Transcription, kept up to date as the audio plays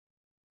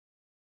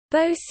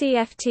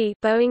Boe-CFT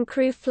Boeing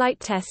Crew Flight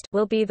Test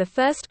will be the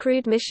first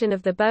crewed mission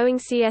of the Boeing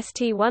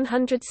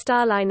CST-100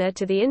 Starliner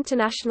to the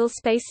International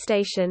Space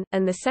Station,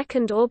 and the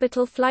second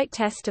orbital flight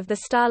test of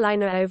the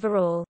Starliner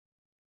overall.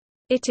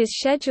 It is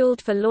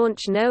scheduled for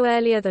launch no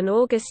earlier than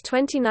August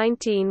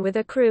 2019 with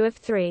a crew of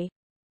 3.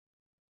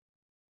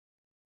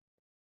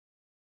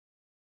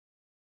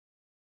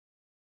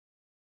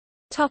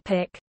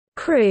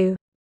 Crew.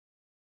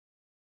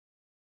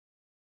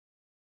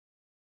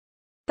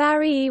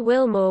 Barry E.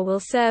 Wilmore will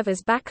serve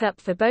as backup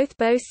for both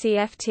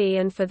Boe-CFT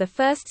and for the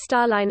first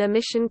Starliner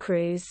mission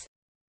crews.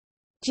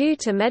 Due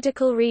to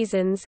medical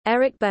reasons,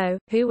 Eric Boe,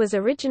 who was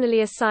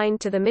originally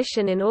assigned to the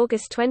mission in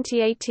August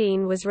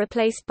 2018, was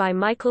replaced by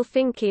Michael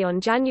Finke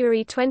on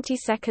January 22,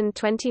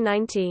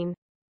 2019.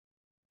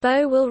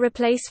 Boe will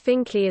replace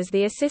Finke as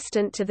the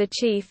assistant to the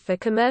chief for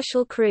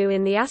commercial crew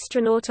in the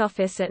astronaut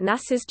office at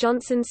NASA's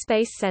Johnson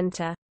Space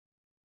Center.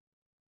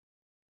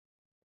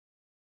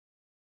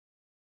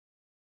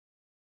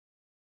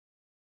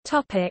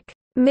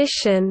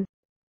 Mission.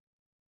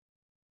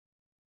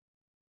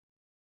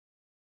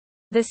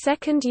 The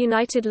second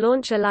United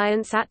Launch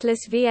Alliance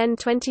Atlas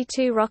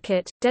VN-22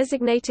 rocket,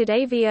 designated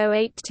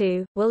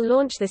AV-082, will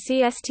launch the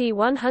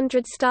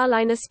CST-100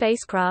 Starliner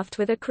spacecraft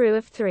with a crew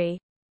of 3.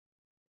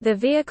 The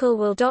vehicle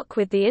will dock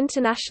with the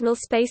International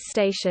Space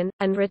Station,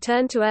 and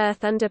return to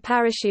Earth under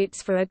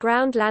parachutes for a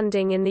ground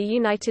landing in the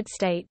United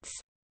States.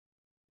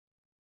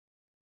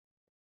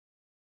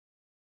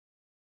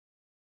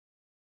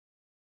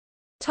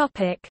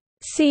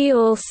 See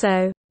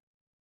also: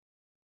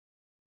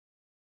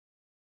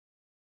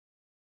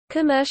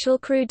 Commercial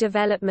crew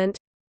development,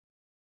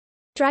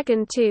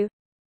 Dragon 2,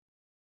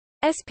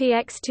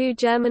 SPX-2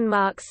 German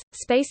marks,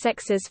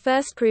 SpaceX's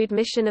first crewed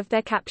mission of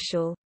their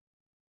capsule.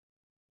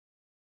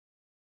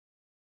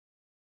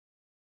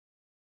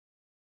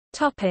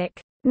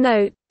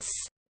 Notes